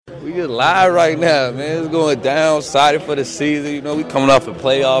We just live right now, man. It's going down, excited for the season. You know, we coming off a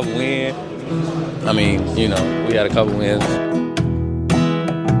playoff win. I mean, you know, we had a couple wins.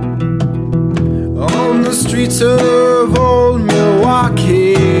 On the streets of old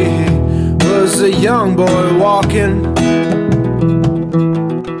Milwaukee was a young boy walking.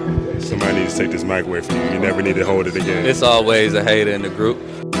 Somebody needs to take this mic away from you. You never need to hold it again. It's always a hater in the group.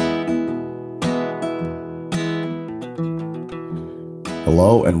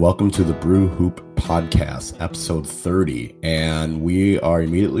 Hello and welcome to the Brew Hoop Podcast, episode 30. And we are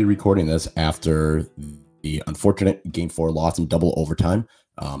immediately recording this after the unfortunate Game 4 loss in double overtime.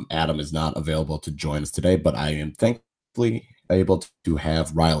 Adam is not available to join us today, but I am thankfully able to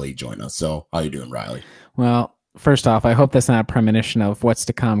have Riley join us. So how you doing, Riley? Well, first off, I hope that's not a premonition of what's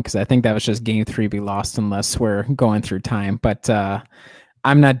to come, because I think that was just Game 3 be lost unless we're going through time. But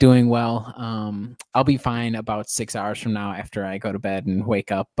I'm not doing well. I'll be fine about 6 hours from now after I go to bed and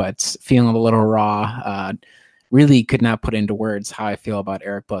wake up, but feeling a little raw. Really could not put into words how I feel about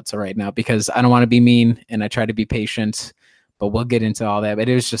Eric Bledsoe right now, because I don't want to be mean and I try to be patient, but we'll get into all that. But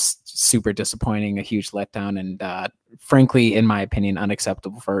it was just super disappointing, a huge letdown, and frankly, in my opinion,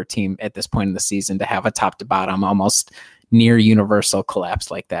 unacceptable for a team at this point in the season to have a top to bottom, almost near universal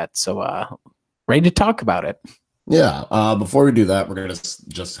collapse like that. So ready to talk about it. Yeah, before we do that, we're going to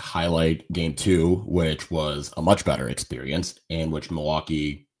just highlight Game 2, which was a much better experience, in which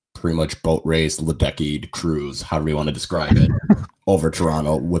Milwaukee pretty much boat raced Ledecky, Cruz, however you want to describe it, over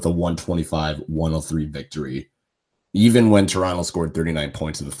Toronto with a 125-103 victory. Even when Toronto scored 39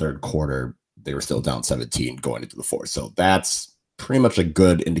 points in the third quarter, they were still down 17 going into the fourth. So that's pretty much a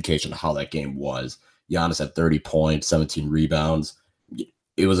good indication of how that game was. Giannis had 30 points, 17 rebounds.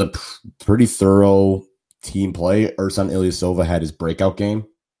 It was a pretty thorough team play. Ersan Ilyasova had his breakout game,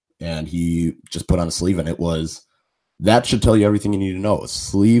 and he just put on a sleeve, and that should tell you everything you need to know.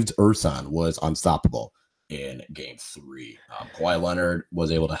 Sleeved Ersan was unstoppable in Game 3. Kawhi Leonard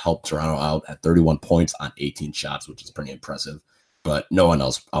was able to help Toronto out at 31 points on 18 shots, which is pretty impressive, but no one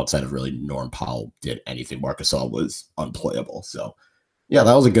else outside of really Norm Powell did anything. Marc Gasol was unplayable. So yeah,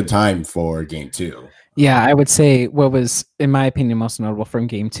 that was a good time for Game 2. Yeah, I would say what was, in my opinion, most notable from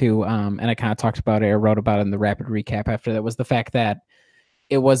Game 2, and I kind of talked about it or wrote about it in the rapid recap after that, was the fact that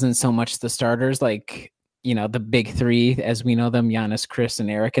it wasn't so much the starters, like, you know, the big three as we know them, Giannis, Chris, and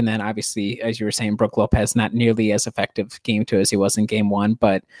Eric. And then obviously, as you were saying, Brook Lopez, not nearly as effective Game 2 as he was in Game 1,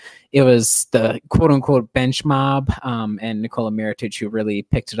 but it was the quote unquote bench mob and Nikola Mirotic who really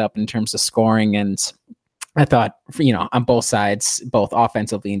picked it up in terms of scoring. And I thought, you know, on both sides, both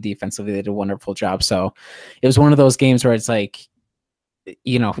offensively and defensively, they did a wonderful job. So it was one of those games where it's like,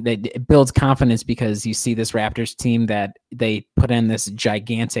 you know, it builds confidence because you see this Raptors team that they put in this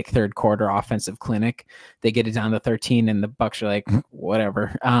gigantic third quarter offensive clinic. They get it down to 13 and the Bucks are like,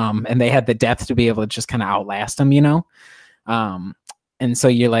 whatever. And they had the depth to be able to just kind of outlast them, you know? And so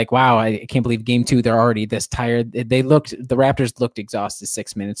you're like, wow, I can't believe Game 2, they're already this tired. The Raptors looked exhausted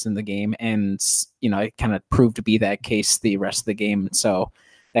 6 minutes in the game. And, you know, it kind of proved to be that case the rest of the game. So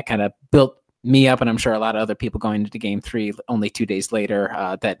that kind of built me up, and I'm sure a lot of other people going into Game 3 only 2 days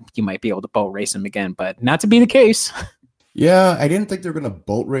later, that you might be able to boat race them again, but not to be the case. Yeah, I didn't think they were going to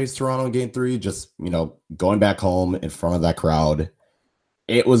boat race Toronto in Game 3. Just, you know, going back home in front of that crowd,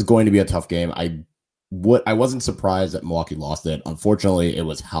 it was going to be a tough game. I wasn't surprised that Milwaukee lost it. Unfortunately, it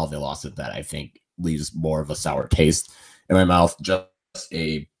was how they lost it that I think leaves more of a sour taste in my mouth. Just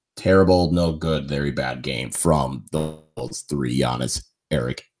a terrible, no good, very bad game from those three, Giannis,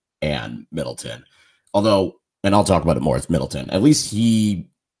 Eric, and Middleton. Although, and I'll talk about it more, it's Middleton. At least he,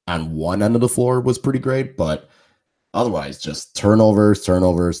 on one end of the floor, was pretty great, but otherwise, just turnovers,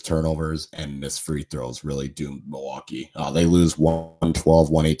 and missed free throws really doomed Milwaukee. They lose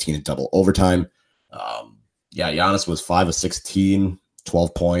 112-118 in double overtime. Giannis was 5 of 16,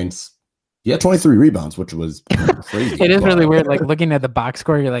 12 points. He had 23 rebounds, which was crazy. It is really weird. Like looking at the box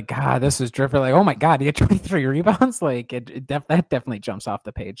score, you're like, God, this is dripping. Like, oh my God, he had 23 rebounds. Like that definitely jumps off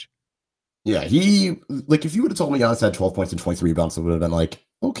the page. Yeah, if you would have told me Giannis had 12 points and 23 rebounds, it would have been like,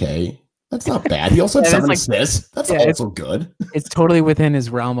 okay, that's not bad. He also had 7 assists. That's also good. It's totally within his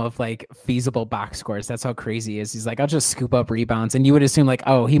realm of like feasible box scores. That's how crazy he is. He's like, I'll just scoop up rebounds. And you would assume like,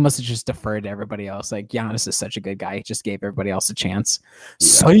 oh, he must have just deferred to everybody else. Like Giannis is such a good guy. He just gave everybody else a chance. Yeah.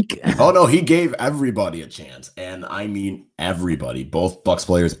 Psych. Oh no, he gave everybody a chance. And I mean everybody, both Bucks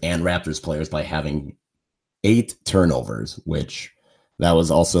players and Raptors players, by having 8 turnovers, which that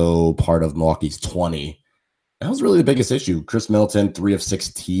was also part of Milwaukee's 20. That was really the biggest issue. Chris Middleton, 3 of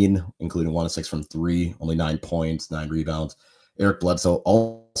 16, including 1 of 6 from 3, only 9 points, 9 rebounds. Eric Bledsoe,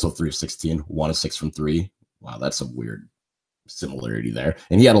 also 3 of 16, 1 of 6 from 3. Wow, that's a weird similarity there.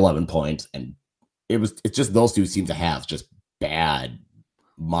 And he had 11 points, and it's just those two seem to have just bad,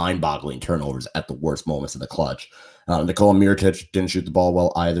 mind-boggling turnovers at the worst moments in the clutch. Nikola Mirotic didn't shoot the ball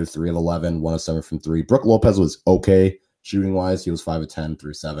well either. 3 of 11, 1 of 7 from 3. Brook Lopez was okay shooting-wise. He was 5 of 10,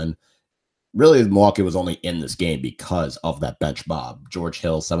 3 of 7. Really, Milwaukee was only in this game because of that bench mob. George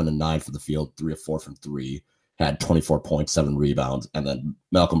Hill, 7 of 9 for the field, 3 of 4 from 3, had 24 points, 7 rebounds. And then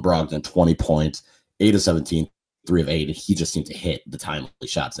Malcolm Brogdon, 20 points, 8 of 17, 3 of 8. And he just seemed to hit the timely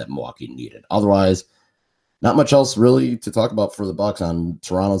shots that Milwaukee needed. Otherwise, not much else really to talk about for the Bucks on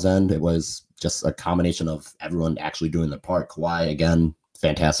Toronto's end. It was just a combination of everyone actually doing their part. Kawhi, again,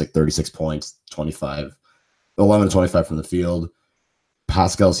 fantastic, 36 points, 11 to 25 from the field.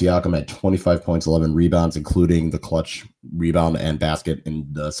 Pascal Siakam had 25 points, 11 rebounds, including the clutch rebound and basket in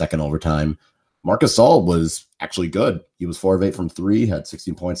the second overtime. Marc Gasol was actually good. He was 4 of 8 from 3, had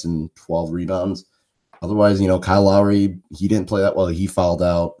 16 points and 12 rebounds. Otherwise, Kyle Lowry, he didn't play that well. He fouled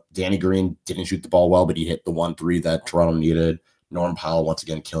out. Danny Green didn't shoot the ball well, but he hit the 1-3 that Toronto needed. Norman Powell, once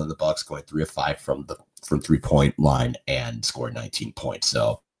again, killing the Bucks, going 3 of 5 from 3-point line and scored 19 points.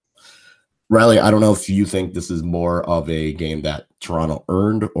 So, Riley, I don't know if you think this is more of a game that Toronto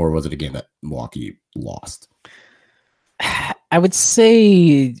earned, or was it a game that Milwaukee lost? I would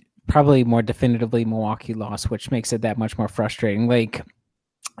say probably more definitively Milwaukee lost, which makes it that much more frustrating. Like,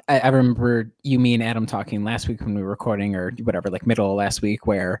 I remember you, me, and Adam talking last week when we were recording, or whatever, like middle of last week,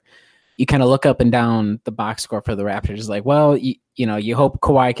 where you kind of look up and down the box score for the Raptors, like, well, you hope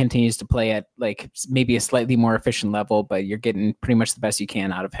Kawhi continues to play at like maybe a slightly more efficient level, but you're getting pretty much the best you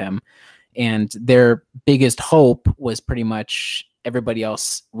can out of him. And their biggest hope was pretty much everybody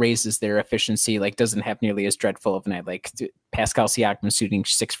else raises their efficiency, like doesn't have nearly as dreadful of a night. Like Pascal Siakam shooting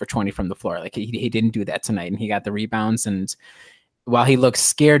 6 for 20 from the floor. Like he didn't do that tonight, and he got the rebounds. And while he looks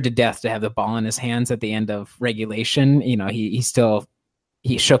scared to death to have the ball in his hands at the end of regulation, he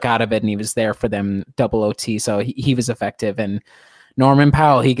shook out of it, and he was there for them double OT. So he was effective. And Norman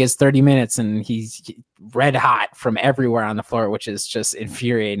Powell, he gets 30 minutes and he's red hot from everywhere on the floor, which is just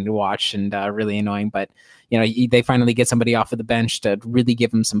infuriating to watch and really annoying. But, they finally get somebody off of the bench to really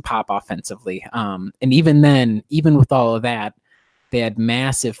give him some pop offensively. And even then, even with all of that, they had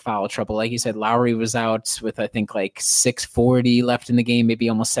massive foul trouble. Like you said, Lowry was out with, I think, like 6:40 left in the game, maybe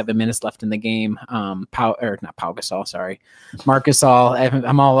almost 7 minutes left in the game. Not Pau Gasol, sorry. Marc Gasol,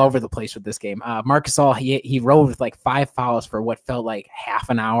 I'm all over the place with this game. Marc Gasol, he rode with like 5 fouls for what felt like half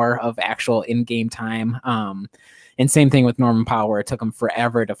an hour of actual in-game time. And same thing with Norman Powell, where it took him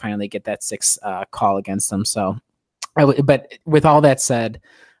forever to finally get that 6 call against him. So, but with all that said,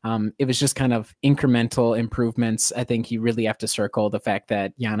 it was just kind of incremental improvements. I think you really have to circle the fact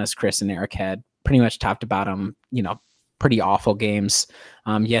that Giannis, Chris, and Eric had pretty much top to bottom, pretty awful games.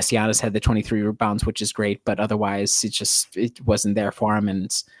 Yes, Giannis had the 23 rebounds, which is great, but otherwise it wasn't there for him.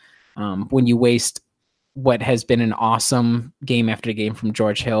 And when you waste what has been an awesome game after game from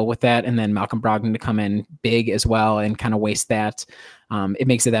George Hill with that, and then Malcolm Brogdon to come in big as well and kind of waste that, it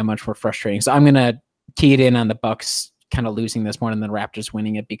makes it that much more frustrating. So I'm going to key it in on the Bucks kind of losing this more than the Raptors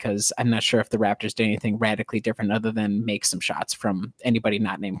winning it, because I'm not sure if the Raptors did anything radically different other than make some shots from anybody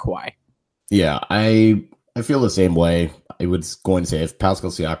not named Kawhi. Yeah, I feel the same way. I was going to say, if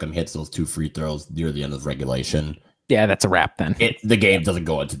Pascal Siakam hits those 2 free throws near the end of regulation, yeah, that's a wrap then. The game doesn't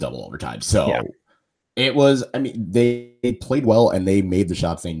go into double overtime. So yeah. It was, they played well and they made the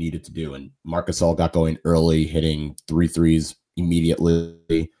shots they needed to do. And Marc Gasol got going early, hitting 3 threes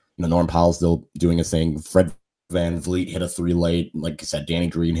immediately. Norm Powell's still doing his thing. Fred VanVleet hit a 3 late. Like I said, Danny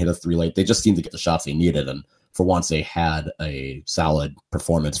Green hit a 3 late. They just seemed to get the shots they needed. And for once, they had a solid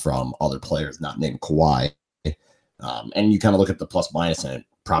performance from other players not named Kawhi. And you kind of look at the plus minus, and it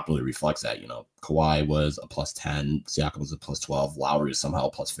properly reflects that. Kawhi was a plus 10, Siakam was a plus 12, Lowry is somehow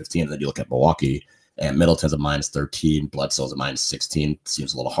a plus 15. And then you look at Milwaukee, and Middleton's a minus 13, Bledsoe's a minus 16.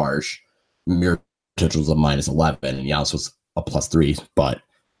 Seems a little harsh. Mirotic was a minus 11, and Giannis was a plus 3. But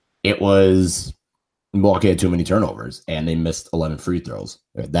it was, Milwaukee had too many turnovers, and they missed 11 free throws.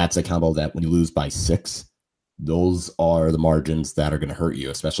 That's a combo that when you lose by 6, those are the margins that are going to hurt you,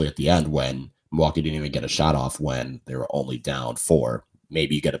 especially at the end when Milwaukee didn't even get a shot off when they were only down 4.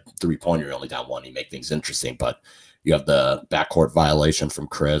 Maybe you get a 3-pointer, you're only down 1, you make things interesting. But you have the backcourt violation from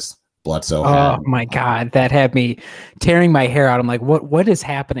Chris. Bledsoe. Oh my God, that had me tearing my hair out. I'm like, what is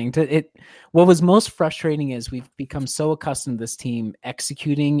happening? What was most frustrating is we've become so accustomed to this team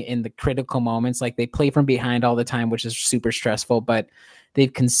executing in the critical moments. Like, they play from behind all the time, which is super stressful, but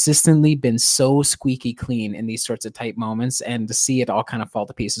they've consistently been so squeaky clean in these sorts of tight moments. And to see it all kind of fall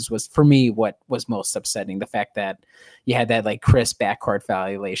to pieces was, for me, what was most upsetting. The fact that you had that like Chris backcourt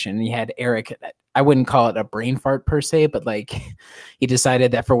violation, and you had Eric. I wouldn't call it a brain fart per se, but like he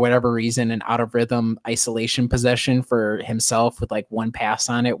decided that for whatever reason, an out of rhythm isolation possession for himself with like one pass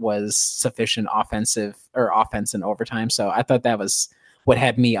on it was sufficient offense in overtime. So I thought that was what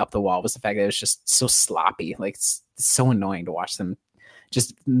had me up the wall, was the fact that it was just so sloppy. Like it's so annoying to watch them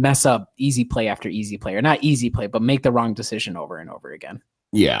just mess up easy play after easy play, or not easy play, but make the wrong decision over and over again.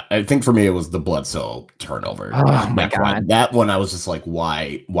 Yeah, I think for me it was the Bledsoe turnover. Oh my God. That one I was just like,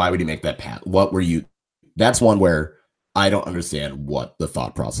 why would he make that pass? What were you? That's one where I don't understand what the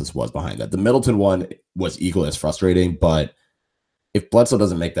thought process was behind that. The Middleton one was equally as frustrating, but if Bledsoe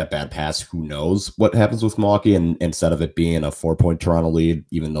doesn't make that bad pass, who knows what happens with Milwaukee? And instead of it being a 4-point Toronto lead,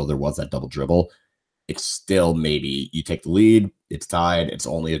 even though there was that double dribble, it's still maybe you take the lead, it's tied, it's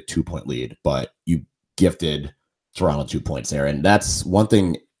only a 2-point lead, but you gifted Toronto 2 points there. And that's one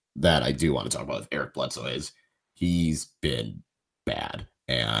thing that I do want to talk about with Eric Bledsoe is he's been bad.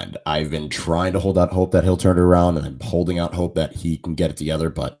 And I've been trying to hold out hope that he'll turn it around, and I'm holding out hope that he can get it together,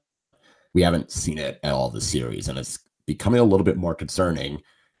 but we haven't seen it at all this series, and it's becoming a little bit more concerning.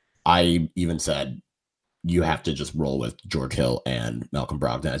 I even said you have to just roll with George Hill and Malcolm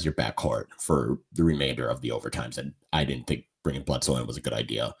Brogdon as your backcourt for the remainder of the overtimes, and I didn't think bringing Bledsoe in was a good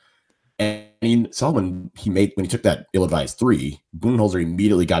idea. And you saw when he took that ill-advised three, Budenholzer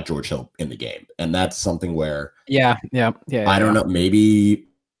immediately got George Hill in the game. And that's something where I don't know, maybe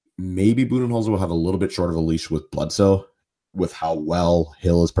Budenholzer will have a little bit short of a leash with Bledsoe with how well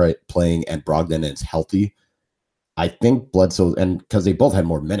Hill is playing and Brogdon is healthy. I think Bledsoe, and because they both had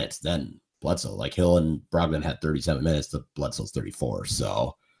more minutes than Bledsoe, like Hill and Brogdon had 37 minutes to Bledsoe's 34.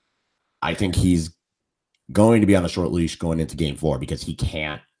 So I think he's going to be on a short leash going into game 4 because he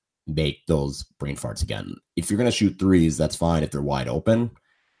can't make those brain farts again. If you're going to shoot threes, that's fine if they're wide open,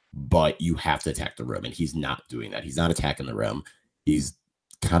 but you have to attack the rim, and he's not doing that. He's not attacking the rim. He's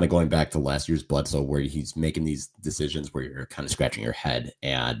kind of going back to last year's Bledsoe where he's making these decisions where you're kind of scratching your head.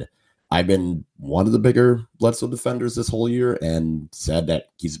 And I've been one of the bigger Bledsoe defenders this whole year and said that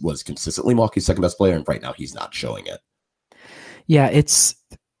he was consistently Milwaukee's second best player, and right now he's not showing it. Yeah, it's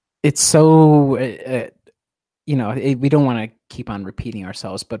so we don't want to keep on repeating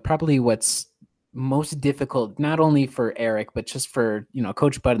ourselves, but probably what's most difficult, not only for Eric, but just for,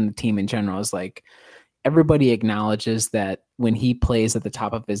 Coach Bud and the team in general, is like everybody acknowledges that when he plays at the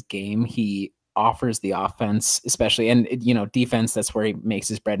top of his game, he offers the offense, especially, and, defense, that's where he makes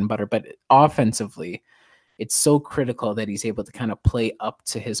his bread and butter. But offensively, it's so critical that he's able to kind of play up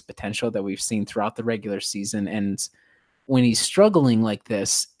to his potential that we've seen throughout the regular season. And when he's struggling like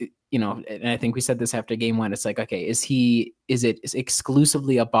this, and I think we said this after game 1, it's like, okay, is it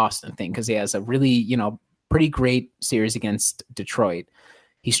exclusively a Boston thing? Because he has a really, pretty great series against Detroit.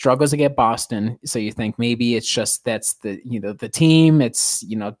 He struggles against Boston. So you think maybe it's just, that's the team. It's,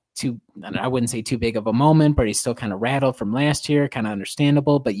 I wouldn't say too big of a moment, but he's still kind of rattled from last year, kind of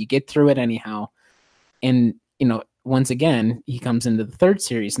understandable, but you get through it anyhow. And, once again, he comes into the third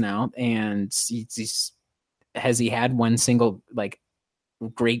series now, and has he had one single,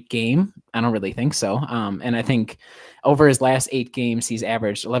 great game? I don't really think so. And I think over his last 8 games, he's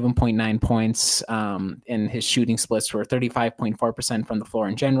averaged 11.9 points, and his shooting splits were 35.4% from the floor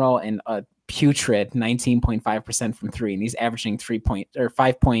in general, and a putrid 19.5% from 3. And he's averaging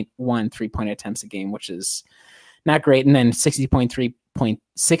 5.1 3-point attempts a game, which is not great. And then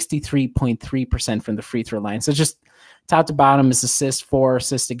 63.3% from the free throw line. So just top to bottom, his assists, 4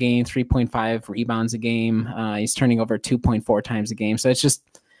 assists a game, 3.5 rebounds a game. He's turning over 2.4 times a game. So it's just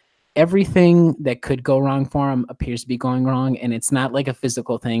everything that could go wrong for him appears to be going wrong. And it's not like a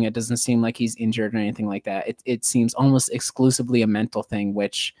physical thing. It doesn't seem like he's injured or anything like that. It seems almost exclusively a mental thing,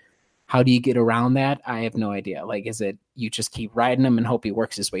 which, how do you get around that? I have no idea. Like, is it you just keep riding him and hope he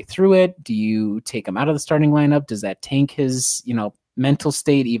works his way through it? Do you take him out of the starting lineup? Does that tank his, mental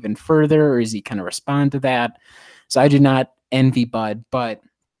state even further, or is he kind of respond to that? So I do not envy Bud, but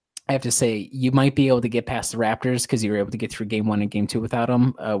I have to say you might be able to get past the Raptors because you were able to get through game 1 and game 2 without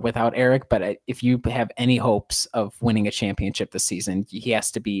him, without Eric. But if you have any hopes of winning a championship this season, he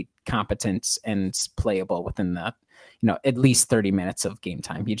has to be competent and playable within the, at least 30 minutes of game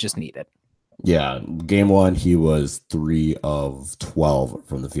time. You just need it. Yeah, game 1, he was 3 of 12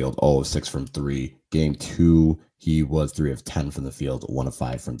 from the field, 0 of 6 from 3. Game 2, he was 3 of 10 from the field, 1 of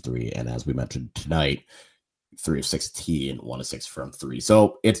 5 from 3. And as we mentioned tonight, 3 of 16, 1 of 6 from 3.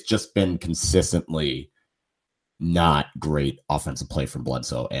 So it's just been consistently not great offensive play from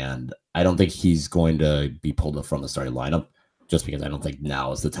Bledsoe. And I don't think he's going to be pulled up from the starting lineup, just because I don't think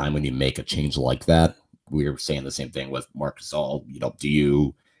now is the time when you make a change like that. We were saying the same thing with Marc Gasol. Do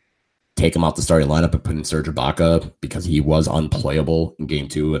you take him out the starting lineup and put in Serge Ibaka because he was unplayable in game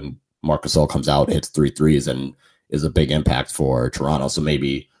 2 and Marc Gasol comes out, hits 3 threes, and is a big impact for Toronto. So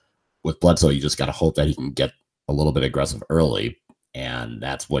maybe with Bledsoe, you just got to hope that he can get a little bit aggressive early, and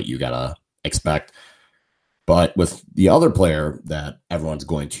that's what you got to expect. But with the other player that everyone's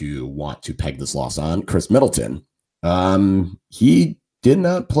going to want to peg this loss on, Chris Middleton, he did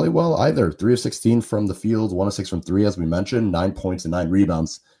not play well either. 3 of 16 from the field, 1 of 6 from 3, as we mentioned, 9 points and 9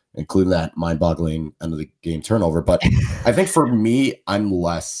 rebounds, including that mind-boggling end of the game turnover. But I think for me, I'm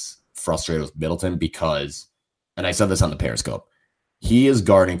less frustrated with Middleton because, and I said this on the Periscope, he is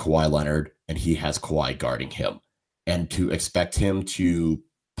guarding Kawhi Leonard and he has Kawhi guarding him. And to expect him to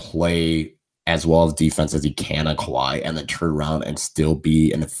play as well as defense as he can on Kawhi and then turn around and still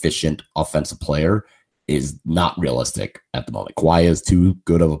be an efficient offensive player is not realistic at the moment. Kawhi is too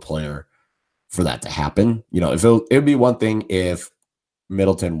good of a player for that to happen. You know, if it would be one thing if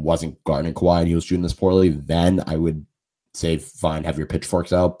Middleton wasn't guarding Kawhi and he was shooting this poorly, then I would say, fine, have your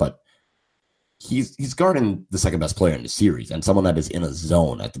pitchforks out. But he's guarding the second best player in the series and someone that is in a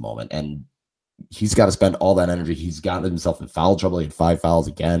zone at the moment. And he's got to spend all that energy. He's gotten himself in foul trouble. He had 5 fouls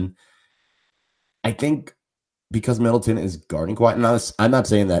again. I think because Middleton is guarding Kawhi, and I'm not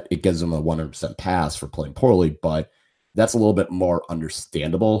saying that it gives him a 100% pass for playing poorly, but that's a little bit more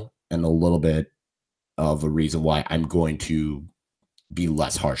understandable and a little bit of a reason why I'm going to be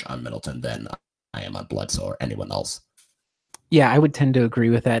less harsh on Middleton than I am on Bledsoe or anyone else. Yeah, I would tend to agree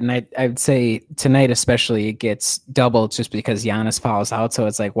with that. And I would say tonight especially it gets doubled just because Giannis fouls out. So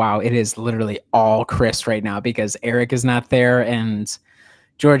it's like, wow, it is literally all Chris right now because Eric is not there. And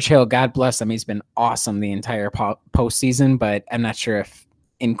George Hill, God bless him, he's been awesome the entire postseason, but I'm not sure if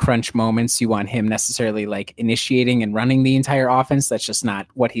in crunch moments you want him necessarily like initiating and running the entire offense. That's just not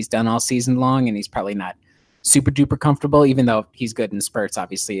what he's done all season long, and he's probably not super duper comfortable, even though he's good in spurts,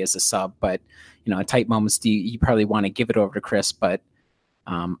 obviously, as a sub. But, you know, in tight moments, you probably want to give it over to Chris. But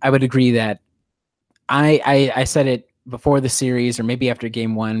I would agree that I said it before the series or maybe after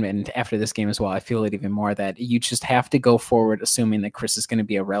game 1 and after this game as well. I feel it even more that you just have to go forward assuming that Chris is going to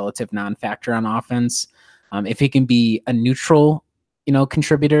be a relative non-factor on offense. If he can be a neutral, you know,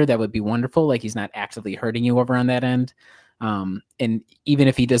 contributor, that would be wonderful. Like he's not actively hurting you over on that end. And even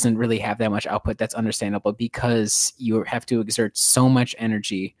if he doesn't really have that much output, that's understandable because you have to exert so much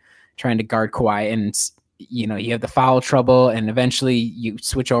energy trying to guard Kawhi. And, you know, you have the foul trouble and eventually you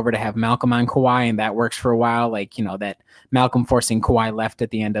switch over to have Malcolm on Kawhi and that works for a while. Like, you know, that Malcolm forcing Kawhi left at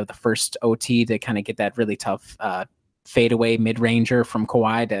the end of the first OT to kind of get that really tough fadeaway mid-ranger from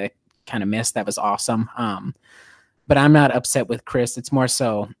Kawhi to kind of miss. That was awesome. But I'm not upset with Chris. It's more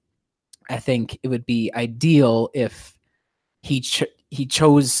so I think it would be ideal if he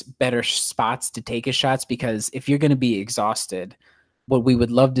chose better spots to take his shots, because if you're going to be exhausted, what we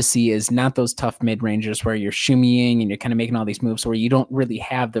would love to see is not those tough mid-rangers where you're shimmying and you're kind of making all these moves where you don't really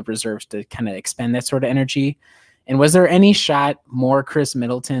have the reserves to kind of expend that sort of energy. And was there any shot more Chris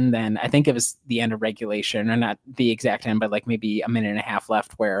Middleton than, I think it was the end of regulation, or not the exact end, but like maybe a minute and a half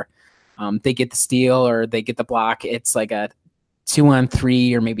left where they get the steal or they get the block. It's like a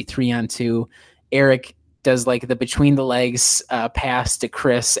 2-on-3 or maybe 3-on-2. Eric does like the between the legs pass to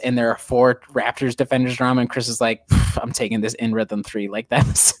Chris, and there are 4 Raptors defenders around him, and Chris is like, I'm taking this in rhythm 3. Like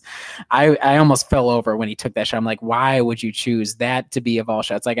that's, I almost fell over when he took that shot. I'm like, why would you choose that to be of all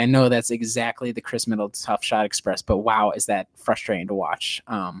shots? Like, I know that's exactly the Chris Middleton tough shot express, but wow, is that frustrating to watch.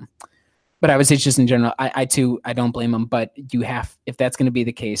 But I would say just in general, I don't blame him, but you have, if that's going to be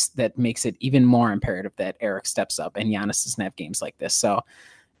the case, that makes it even more imperative that Eric steps up and Giannis doesn't have games like this. So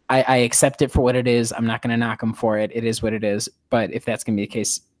I accept it for what it is. I'm not going to knock him for it. It is what it is. But if that's going to be the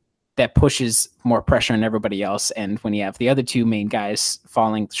case, that pushes more pressure on everybody else. And when you have the other 2 main guys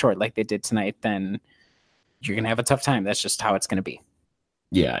falling short like they did tonight, then you're going to have a tough time. That's just how it's going to be.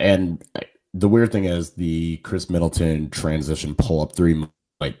 Yeah, and the weird thing is the Chris Middleton transition pull-up 3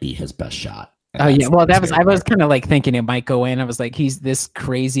 might be his best shot. Oh yeah, well I was kind of like thinking it might go in. I was like, he's this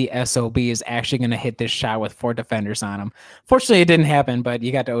crazy SOB is actually going to hit this shot with 4 defenders on him. Fortunately, it didn't happen, but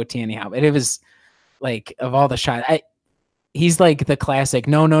you got to OT anyhow. But it was like, of all the shots, he's like the classic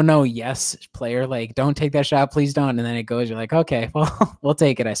no yes player. Like, don't take that shot, please don't. And then it goes. You're like, okay, well we'll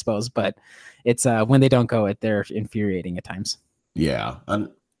take it, I suppose. But it's when they don't go it, they're infuriating at times. Yeah, and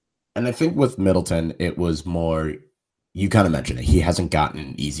I think with Middleton, it was more. You kind of mentioned it. He hasn't gotten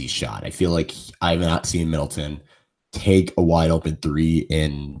an easy shot. I feel like I've not seen Middleton take a wide open 3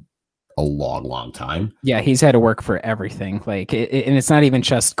 in a long time. Yeah, he's had to work for everything. Like, and it's not even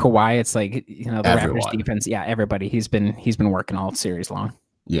just Kawhi. It's like, you know, the Raptors defense. Yeah, everybody. He's been working all series long.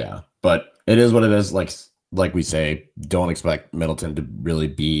 Yeah, but it is what it is. Like we say, don't expect Middleton to really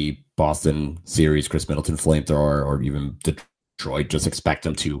be Boston series Chris Middleton flamethrower or even Detroit. Just expect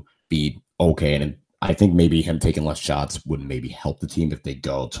him to be okay. And I think maybe him taking less shots would maybe help the team if they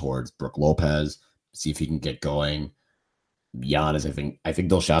go towards Brook Lopez, see if he can get going. Giannis, I think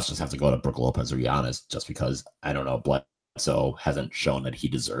those shots just have to go to Brook Lopez or Giannis, just because I don't know, Bledsoe hasn't shown that he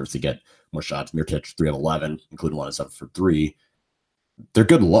deserves to get more shots. Mirotic 3 of 11, including 1 of 7 for 3. They're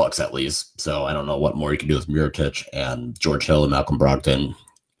good looks at least. So I don't know what more you can do with Mirotic. And George Hill and Malcolm Brogdon.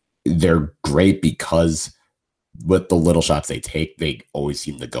 They're great because with the little shots they take, they always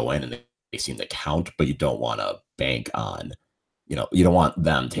seem to go in and they seem to count, but you don't want to bank on, you don't want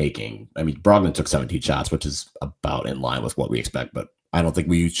them taking. I mean, Brogdon took 17 shots, which is about in line with what we expect, but I don't think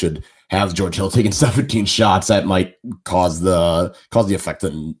we should have George Hill taking 17 shots. That might cause the effect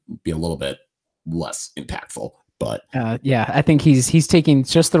to be a little bit less impactful. But yeah, I think he's taking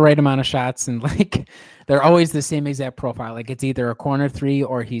just the right amount of shots, and like they're always the same exact profile. Like it's either a corner 3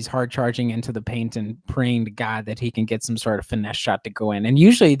 or he's hard charging into the paint and praying to God that he can get some sort of finesse shot to go in. And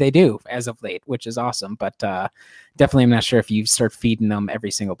usually they do as of late, which is awesome. But definitely, I'm not sure if you start feeding them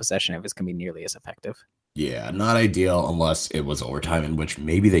every single possession, if it's going to be nearly as effective. Yeah, not ideal unless it was overtime, in which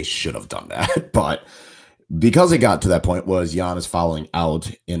maybe they should have done that. But because it got to that point, was Giannis fouling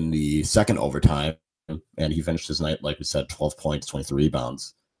out in the second overtime. And he finished his night, like we said, 12 points, 23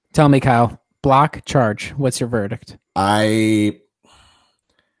 rebounds. Tell me, Kyle, block, charge. What's your verdict? I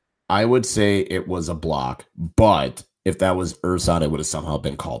would say it was a block, but if that was Ersan, it would have somehow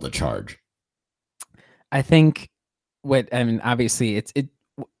been called a charge. I think obviously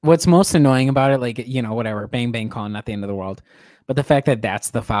what's most annoying about it, like, whatever, bang, bang call, not the end of the world. But the fact that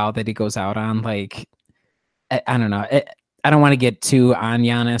that's the foul that he goes out on, like, I don't know. I don't want to get too on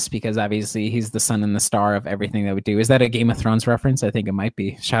Giannis because obviously he's the son and the star of everything that we do. Is that a Game of Thrones reference? I think it might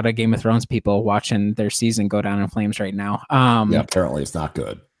be. Shout out Game of Thrones people watching their season go down in flames right now. Yeah, apparently it's not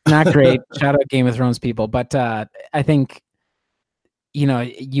good. Not great. Shout out Game of Thrones people. But I think,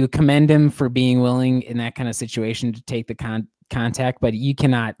 you commend him for being willing in that kind of situation to take the contact, but you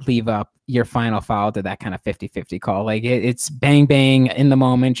cannot leave up your final foul to that kind of 50-50 call. Like it's bang, bang in the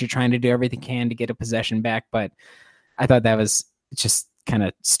moment. You're trying to do everything you can to get a possession back, but I thought that was just kind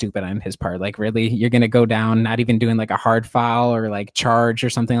of stupid on his part. Like, really, you're going to go down, not even doing like a hard foul or like charge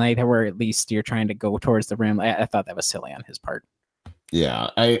or something like that, where at least you're trying to go towards the rim. I thought that was silly on his part. Yeah.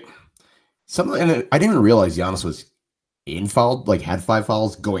 I didn't even realize Giannis was had 5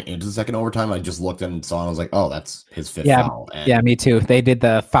 fouls going into the second overtime. I just looked and saw and I was like, oh, that's his 5th foul. And yeah, me too. They did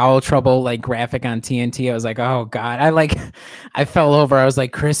the foul trouble like graphic on TNT. I was like, oh God. I fell over. I was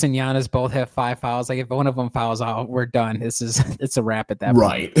like, Chris and Giannis both have 5 fouls. Like if one of them fouls out, we're done. It's a wrap at that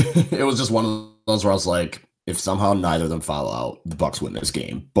point. Right. It was just one of those where I was like, if somehow neither of them foul out, the Bucks win this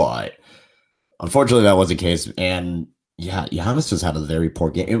game. But unfortunately that wasn't the case. And yeah, Giannis just had a very poor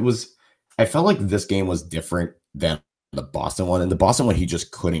game. I felt like this game was different than the Boston one. And the Boston one, he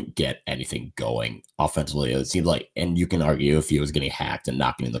just couldn't get anything going offensively. It seemed like, and you can argue if he was getting hacked and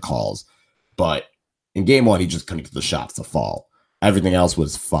not getting the calls, but in game 1, he just couldn't get the shots to fall. Everything else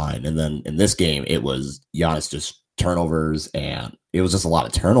was fine. And then in this game, it was Giannis just turnovers, and it was just a lot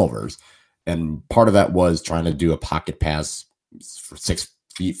of turnovers. And part of that was trying to do a pocket pass for 6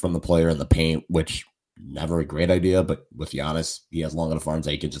 feet from the player in the paint, which never a great idea. But with Giannis, he has long enough arms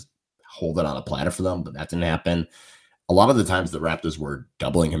that he could just hold it on a platter for them, but that didn't happen. A lot of the times the Raptors were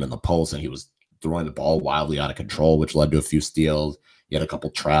doubling him in the post, and he was throwing the ball wildly out of control, which led to a few steals. He had a couple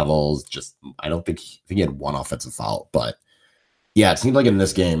travels. I think he had 1 offensive foul. But yeah, it seemed like in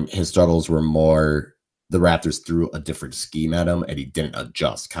this game, his struggles were more the Raptors threw a different scheme at him, and he didn't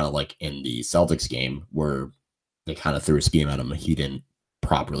adjust, kind of like in the Celtics game where they kind of threw a scheme at him, and he didn't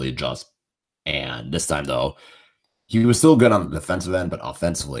properly adjust. And this time, though, he was still good on the defensive end, but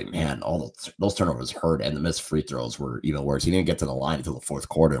offensively, man, all those turnovers hurt, and the missed free throws were even worse. He didn't get to the line until the 4th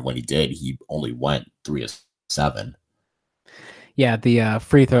quarter, and when he did, he only went 3 of 7. Yeah, the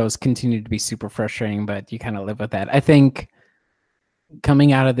free throws continued to be super frustrating, but you kind of live with that. I think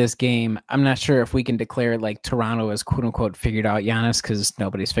coming out of this game, I'm not sure if we can declare like Toronto has quote unquote figured out Giannis, because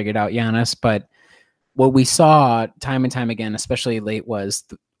nobody's figured out Giannis, but what we saw time and time again, especially late, was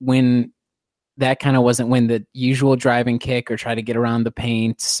when that kind of wasn't, when the usual drive and kick or try to get around the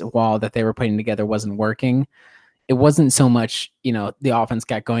paint wall that they were putting together wasn't working. It wasn't so much, the offense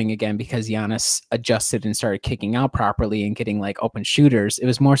got going again because Giannis adjusted and started kicking out properly and getting like open shooters. It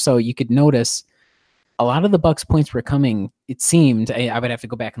was more so you could notice a lot of the Bucks points were coming. It seemed, I would have to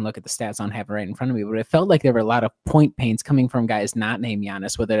go back and look at the stats. I don't have it right in front of me, but it felt like there were a lot of point paints coming from guys not named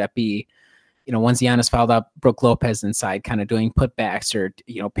Giannis, whether that be, once Giannis fouled up Brook Lopez inside, kind of doing putbacks or,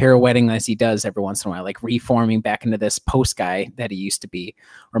 pirouetting as he does every once in a while, like reforming back into this post guy that he used to be,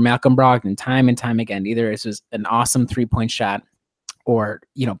 or Malcolm Brogdon time and time again. Either it was an awesome 3-point shot or,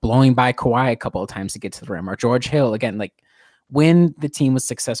 blowing by Kawhi a couple of times to get to the rim, or George Hill again, like when the team was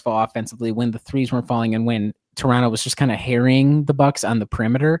successful offensively, when the threes weren't falling, and when Toronto was just kind of harrying the Bucks on the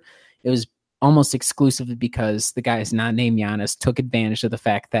perimeter, it was almost exclusively because the guys not named Giannis took advantage of the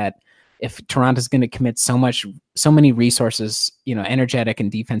fact that if Toronto's going to commit so many resources, energetic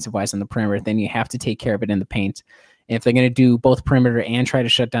and defensive wise on the perimeter, then you have to take care of it in the paint. And if they're going to do both perimeter and try to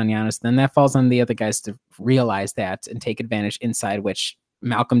shut down Giannis, then that falls on the other guys to realize that and take advantage inside, which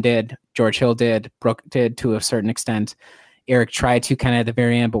Malcolm did, George Hill did, Brooke did to a certain extent. Eric tried to kind of at the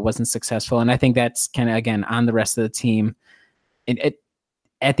very end, but wasn't successful. And I think that's kind of, again, on the rest of the team.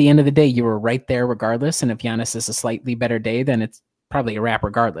 At the end of the day, you were right there regardless. And if Giannis is a slightly better day, then it's probably a wrap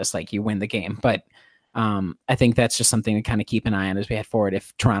regardless, like you win the game. But I think that's just something to kind of keep an eye on as we head forward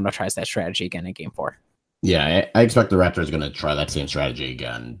if Toronto tries that strategy again in game 4. Yeah, I expect the Raptors are going to try that same strategy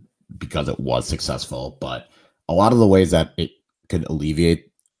again because it was successful. But a lot of the ways that it could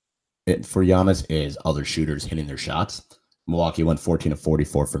alleviate it for Giannis is other shooters hitting their shots. Milwaukee went 14 of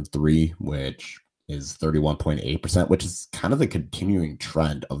 44 from 3, which is 31.8%, which is kind of the continuing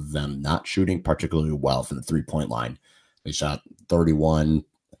trend of them not shooting particularly well from the 3-point line. They shot 31,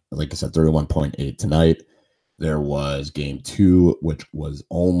 like I said, 31.8 tonight. There was game 2, which was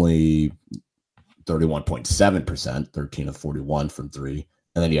only 31.7%, 13 of 41 from 3.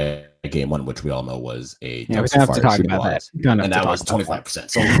 And then you had game 1, which we all know was a we don't have to talk about that. And that was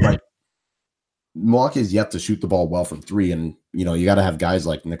 25%. So right, Milwaukee is yet to shoot the ball well from 3. And, you got to have guys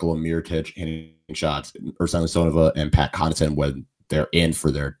like Nikola Mirotic hitting shots, Ersan Sonova and Pat Connaughton when they're in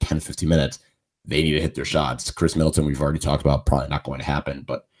for their 10, 15 minutes. They need to hit their shots. Chris Middleton, we've already talked about, probably not going to happen.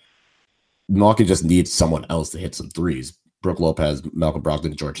 But Milwaukee just needs someone else to hit some threes. Brook Lopez, Malcolm Brogdon,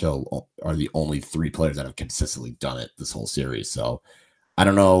 and George Hill are the only 3 players that have consistently done it this whole series. So I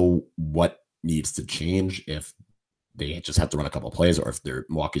don't know what needs to change, if they just have to run a couple of plays or if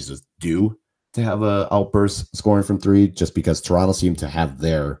Milwaukee's just due to have a outburst scoring from 3, just because Toronto seemed to have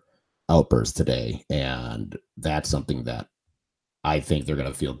their outburst today. And that's something that I think they're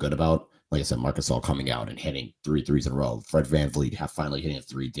going to feel good about. Like I said, Marc Gasol coming out and hitting 3 threes in a row. Fred VanVleet finally hitting a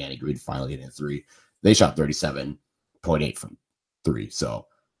 3. Danny Green finally hitting a 3. They shot 37.8 from 3. So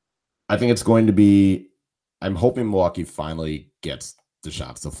I think it's going to be, I'm hoping Milwaukee finally gets the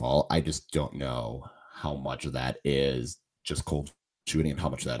shots to fall. I just don't know how much of that is just cold shooting and how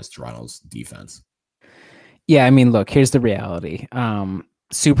much of that is Toronto's defense. Yeah, I mean, look, here's the reality.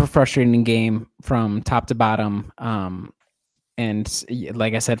 Super frustrating game from top to bottom. And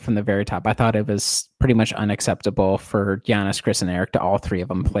like I said, from the very top, I thought it was pretty much unacceptable for Giannis, Chris, and Eric to all 3 of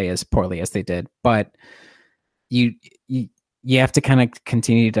them play as poorly as they did. But you have to kind of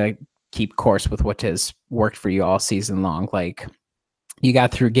continue to keep course with what has worked for you all season long. Like, you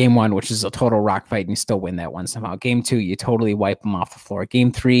got through game 1, which is a total rock fight, and you still win that one somehow. Game 2, you totally wipe them off the floor.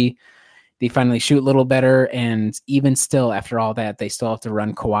 Game 3, they finally shoot a little better, and even still, after all that, they still have to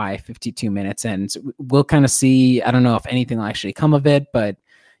run Kawhi 52 minutes, and we'll kind of see, I don't know if anything will actually come of it, but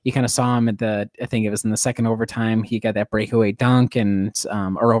you kind of saw him I think it was in the second overtime, he got that breakaway dunk, and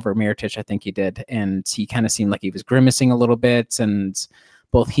or over Mirotic, I think he did, and he kind of seemed like he was grimacing a little bit, and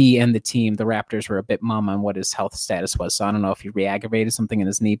both he and the team, the Raptors, were a bit mum on what his health status was. So I don't know if he re-aggravated something in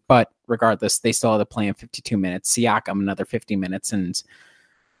his knee, but regardless, they still had to play in 52 minutes. Siakam, another 50 minutes. And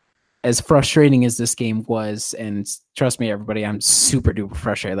as frustrating as this game was, and trust me, everybody, I'm super duper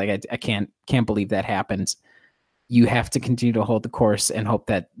frustrated. Like I can't believe that happened. You have to continue to hold the course and hope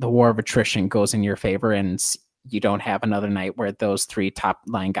that the war of attrition goes in your favor, and you don't have another night where those 3 top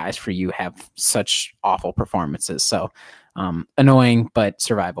line guys for you have such awful performances. So annoying, but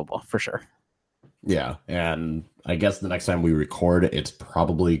survivable for sure. Yeah. And I guess the next time we record, it's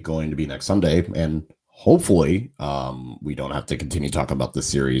probably going to be next Sunday. And hopefully we don't have to continue talking about the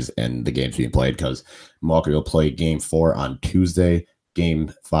series and the games being played, because Milwaukee will play game 4 on Tuesday.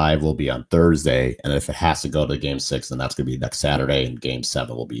 Game 5 will be on Thursday. And if it has to go to game 6, then that's going to be next Saturday. And game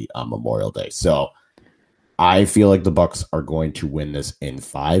 7 will be on Memorial Day. So I feel like the Bucks are going to win this in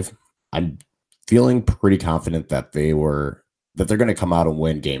 5. I'm feeling pretty confident that they're going to come out and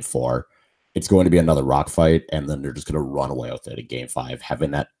win game 4. It's going to be another rock fight, and then they're just going to run away with it in game 5.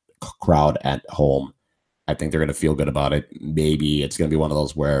 Having that crowd at home, I think they're going to feel good about it. Maybe it's going to be one of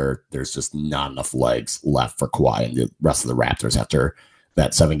those where there's just not enough legs left for Kawhi and the rest of the Raptors after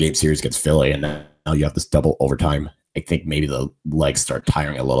that 7-game series gets Philly, and now you have this double overtime. I think maybe the legs start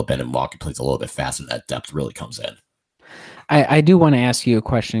tiring a little bit and Milwaukee plays a little bit faster, and that depth really comes in. I do want to ask you a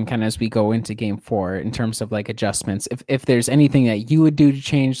question kind of as we go into game 4 in terms of like adjustments. If there's anything that you would do to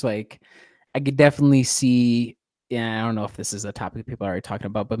change, like I could definitely see yeah, I don't know if this is a topic people are already talking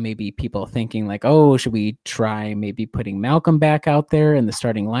about, but maybe people thinking like, oh, should we try maybe putting Malcolm back out there in the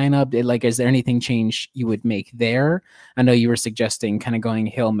starting lineup? Like, is there anything change you would make there? I know you were suggesting kind of going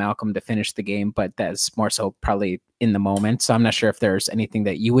Hill Malcolm to finish the game, but that's more so probably in the moment. So I'm not sure if there's anything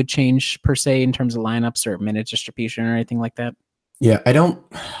that you would change per se in terms of lineups or minute distribution or anything like that. Yeah, I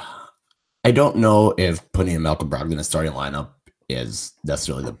don't know if putting in Malcolm Brogdon in the starting lineup is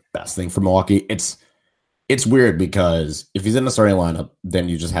necessarily the best thing for Milwaukee. It's weird because if he's in the starting lineup, then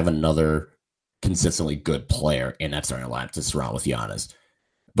you just have another consistently good player in that starting lineup to surround with Giannis.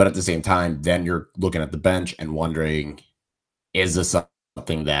 But at the same time, then you're looking at the bench and wondering, is this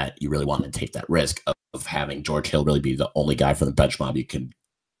something that you really want to take that risk of having George Hill really be the only guy from the bench mob you can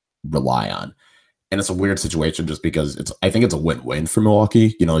rely on? And it's a weird situation just because I think it's a win-win for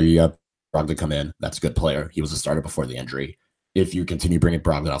Milwaukee. You know, you have Brogdon come in. That's a good player. He was a starter before the injury. If you continue bringing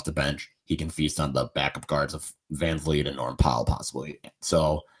Brogdon off the bench, he can feast on the backup guards of Van Vliet and Norm Powell possibly.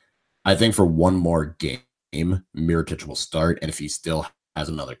 So I think for one more game, Mirotic will start. And if he still has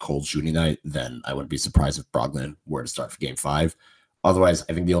another cold shooting night, then I wouldn't be surprised if Brogdon were to start for game 5. Otherwise,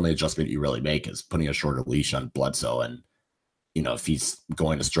 I think the only adjustment you really make is putting a shorter leash on Bledsoe. And, you know, if he's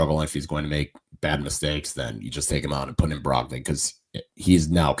going to struggle, if he's going to make bad mistakes, then you just take him out and put in Brogdon because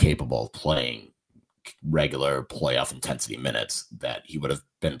he's now capable of playing regular playoff intensity minutes that he would have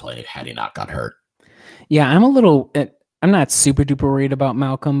been playing had he not got hurt. Yeah, I'm not super duper worried about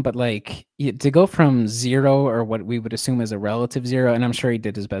Malcolm, but like to go from 0 or what we would assume is a relative 0, and I'm sure he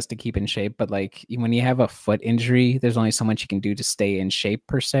did his best to keep in shape, but like when you have a foot injury, there's only so much you can do to stay in shape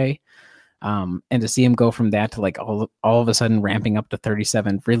per se. And to see him go from that to like all of a sudden ramping up to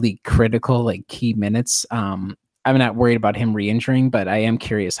 37 really critical, like key minutes. I'm not worried about him re-injuring, but I am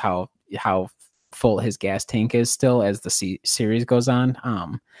curious how full his gas tank is still as the series goes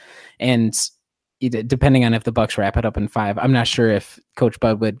on. And depending on if the Bucks wrap it up in 5, I'm not sure if Coach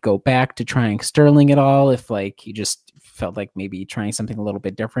Bud would go back to trying Sterling at all, if like he just felt like maybe trying something a little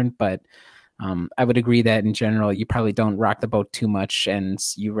bit different. But I would agree that in general, you probably don't rock the boat too much and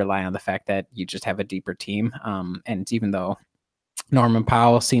you rely on the fact that you just have a deeper team. And even though Norman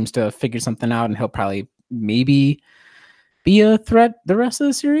Powell seems to have figured something out and he'll probably maybe be a threat the rest of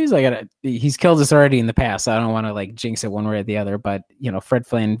the series, he's killed us already in the past, so I don't want to like jinx it one way or the other, but you know, Fred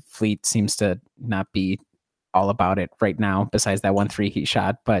VanVleet seems to not be all about it right now besides that 1-3 he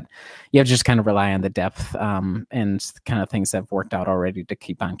shot, but you have to just kind of rely on the depth and kind of things that have worked out already to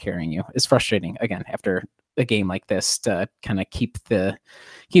keep on carrying you. It's frustrating again after a game like this to kind of keep the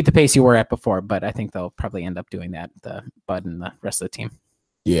pace you were at before, but I think they'll probably end up doing that, the Bud and the rest of the team.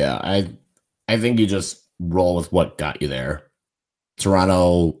 Yeah, I think you just roll with what got you there.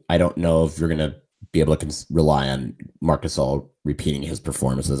 Toronto, I don't know if you're going to be able to rely on Marc Gasol repeating his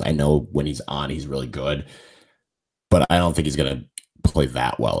performances. I know when he's on, he's really good, but I don't think he's going to play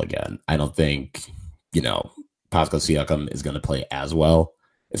that well again. I don't think, you know, Pascal Siakam is going to play as well.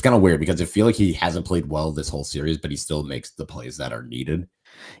 It's kind of weird because I feel like he hasn't played well this whole series, but he still makes the plays that are needed.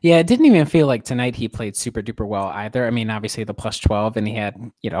 Yeah, it didn't even feel like tonight he played super duper well either. I mean, obviously the plus 12 and he had,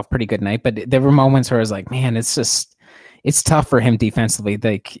 you know, a pretty good night, but there were moments where I was like, man, it's tough for him defensively.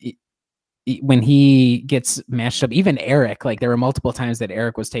 Like when he gets matched up, even Eric, like there were multiple times that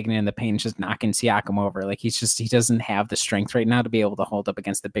Eric was taking it in the paint and just knocking Siakam over. Like he doesn't have the strength right now to be able to hold up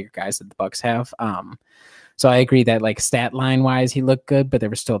against the bigger guys that the Bucks have. So I agree that like stat line wise, he looked good, but there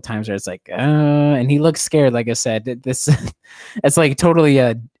were still times where it's like, and he looked scared. Like I said, it's like totally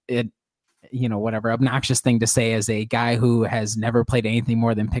whatever obnoxious thing to say as a guy who has never played anything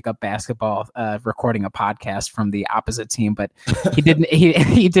more than pick up basketball, recording a podcast from the opposite team. But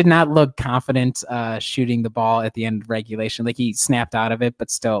he did not look confident shooting the ball at the end of regulation. Like he snapped out of it, but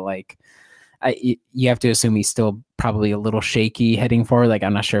still like, you have to assume he's still probably a little shaky heading forward. Like,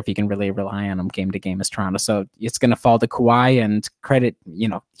 I'm not sure if you can really rely on him game to game as Toronto. So it's going to fall to Kawhi, and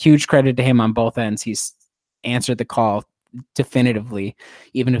huge credit to him on both ends. He's answered the call definitively,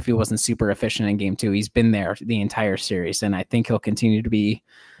 even if he wasn't super efficient in game 2. He's been there the entire series, and I think he'll continue to be.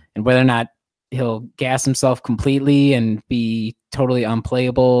 And whether or not he'll gas himself completely and be totally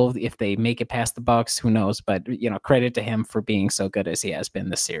unplayable if they make it past the Bucks, who knows? But, credit to him for being so good as he has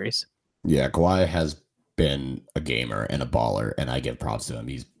been this series. Yeah, Kawhi has been a gamer and a baller, and I give props to him.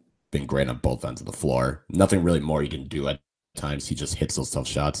 He's been great on both ends of the floor. Nothing really more he can do at times. He just hits those tough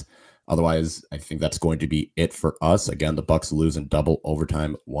shots. Otherwise, I think that's going to be it for us. Again, the Bucks lose in double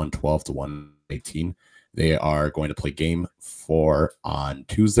overtime, 112-118. They are going to play game 4 on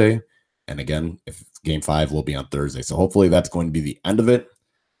Tuesday. And again, if game 5 will be on Thursday. So hopefully that's going to be the end of it.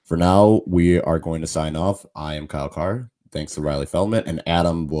 For now, we are going to sign off. I am Kyle Carr. Thanks to Riley Feldman, and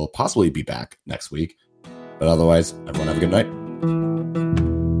Adam will possibly be back next week. But otherwise, everyone have a good night.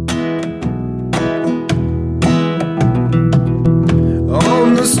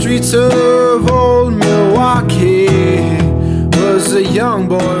 On the streets of old Milwaukee was a young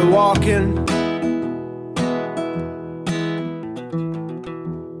boy walking.